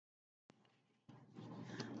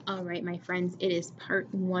All right, my friends, it is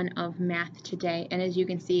part 1 of math today, and as you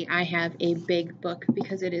can see, I have a big book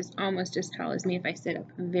because it is almost as tall as me if I sit up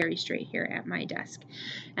very straight here at my desk.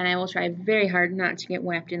 And I will try very hard not to get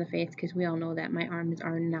whacked in the face because we all know that my arms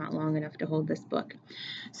are not long enough to hold this book.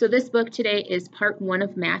 So this book today is part 1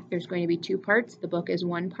 of math. There's going to be 2 parts. The book is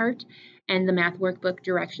 1 part, and the math workbook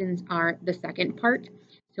directions are the second part.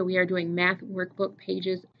 So we are doing math workbook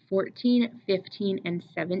pages 14, 15, and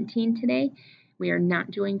 17 today. We are not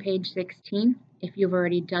doing page 16. If you've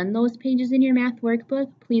already done those pages in your math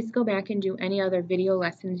workbook, please go back and do any other video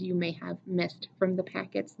lessons you may have missed from the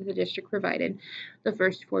packets that the district provided the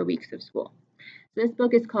first 4 weeks of school. So this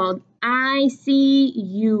book is called ICUC.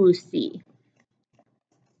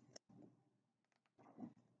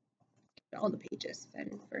 All the pages, that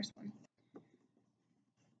is the first one.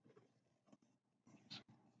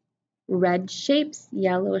 Red shapes,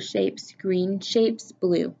 yellow shapes, green shapes,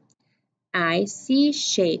 blue. I see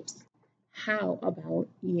shapes. How about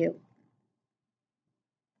you?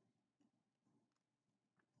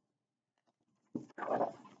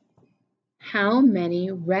 How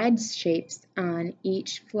many red shapes on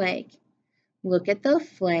each flag? Look at the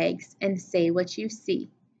flags and say what you see.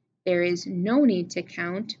 There is no need to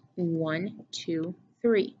count 1, 2,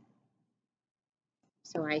 3.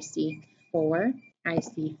 So I see 4, I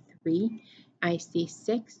see 3, I see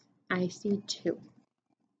 6, I see 2.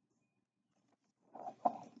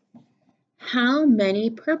 How many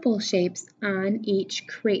purple shapes on each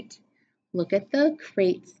crate? Look at the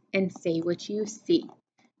crates and say what you see.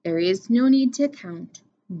 There is no need to count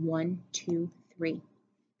 1, 2, 3.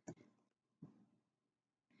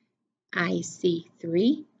 I see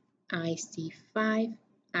 3, I see 5,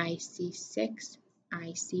 I see 6,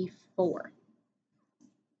 I see 4.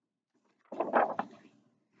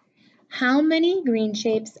 How many green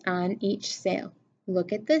shapes on each sail?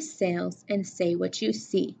 Look at the sails and say what you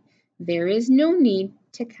see. There is no need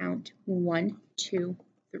to count 1, 2,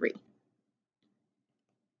 3.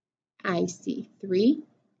 I see 3,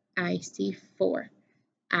 I see 4,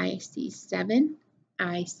 I see 7,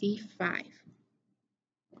 I see 5.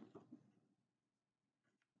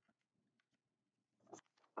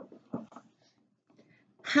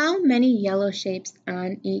 How many yellow shapes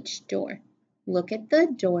on each door? Look at the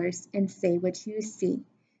doors and say what you see.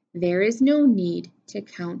 There is no need to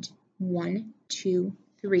count 1, 2,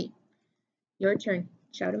 3. Your turn.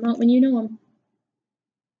 Shout them out when you know them.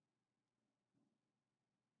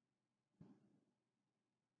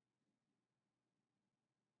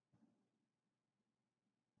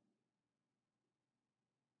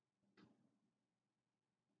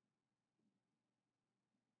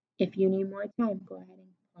 If you need more time, go ahead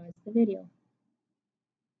and pause the video.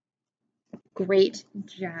 Great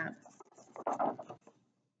job.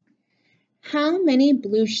 How many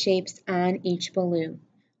blue shapes on each balloon?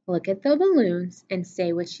 Look at the balloons and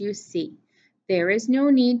say what you see. There is no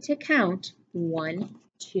need to count 1,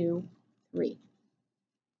 2, 3.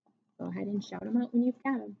 Go ahead and shout them out when you've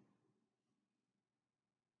got them.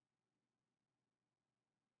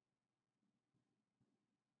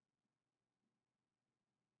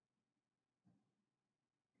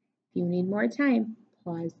 If you need more time,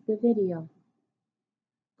 pause the video.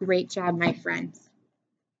 Great job, my friends.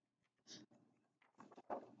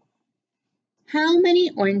 How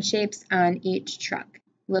many orange shapes on each truck?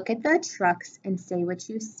 Look at the trucks and say what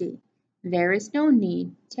you see. There is no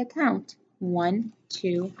need to count 1,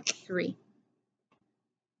 2, 3.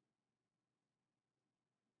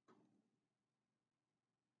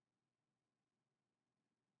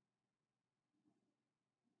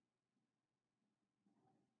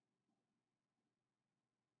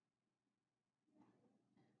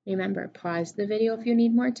 Remember, pause the video if you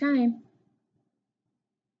need more time.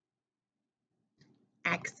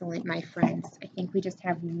 Excellent, my friends. I think we just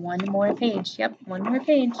have one more page. Yep, one more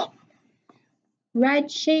page.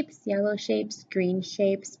 Red shapes, yellow shapes, green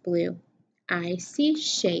shapes, blue. I see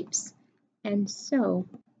shapes, and so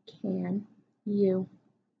can you.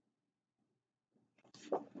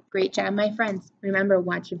 Great job, my friends. Remember,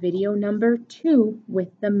 watch video number 2 with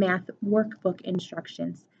the math workbook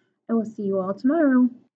instructions. I will see you all tomorrow.